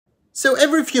So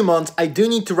every few months, I do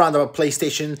need to round up a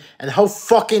PlayStation and how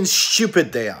fucking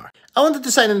stupid they are. I wanted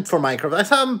to sign in for Minecraft. I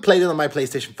haven't played it on my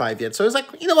PlayStation 5 yet, so I was like,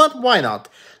 you know what, why not?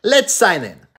 Let's sign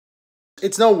in.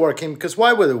 It's not working, because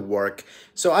why would it work?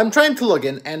 So I'm trying to log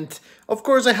in, and of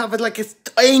course I have like an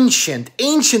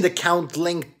ancient account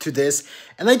linked to this,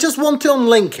 and I just want to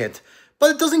unlink it, but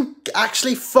it doesn't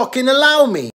actually fucking allow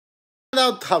me. I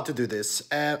found out how to do this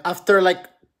after like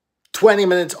 20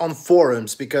 minutes on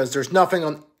forums, because there's nothing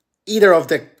on either of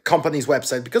the company's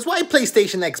website, because why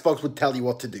PlayStation, Xbox would tell you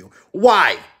what to do?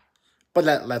 Why? But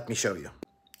let me show you.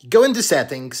 You go into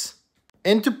settings,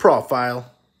 into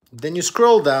profile, then you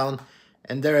scroll down,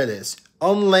 and there it is.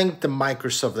 Unlink the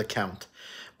Microsoft account.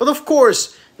 But of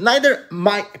course, neither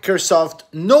Microsoft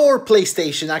nor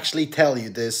PlayStation actually tell you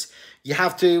this. You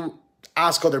have to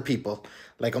ask other people,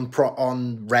 like on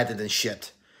Reddit and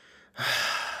shit.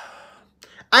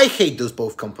 I hate those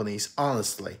both companies,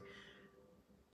 honestly.